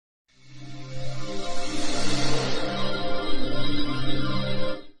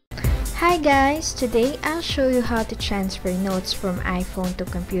Hi guys! Today I'll show you how to transfer notes from iPhone to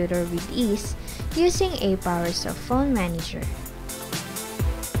computer with ease using a Powers of Phone Manager.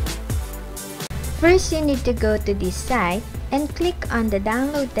 First, you need to go to this site and click on the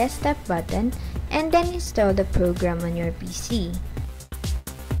Download Desktop button and then install the program on your PC.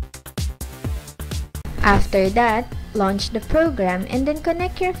 After that, launch the program and then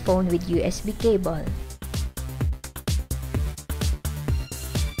connect your phone with USB cable.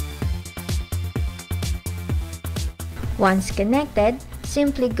 Once connected,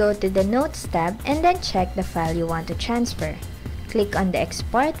 simply go to the Notes tab and then check the file you want to transfer. Click on the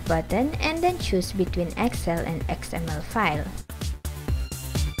Export button and then choose between Excel and XML file.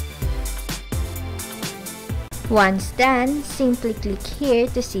 Once done, simply click here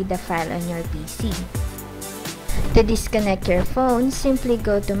to see the file on your PC. To disconnect your phone, simply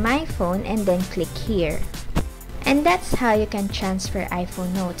go to My Phone and then click here. And that's how you can transfer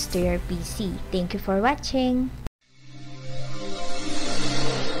iPhone notes to your PC. Thank you for watching!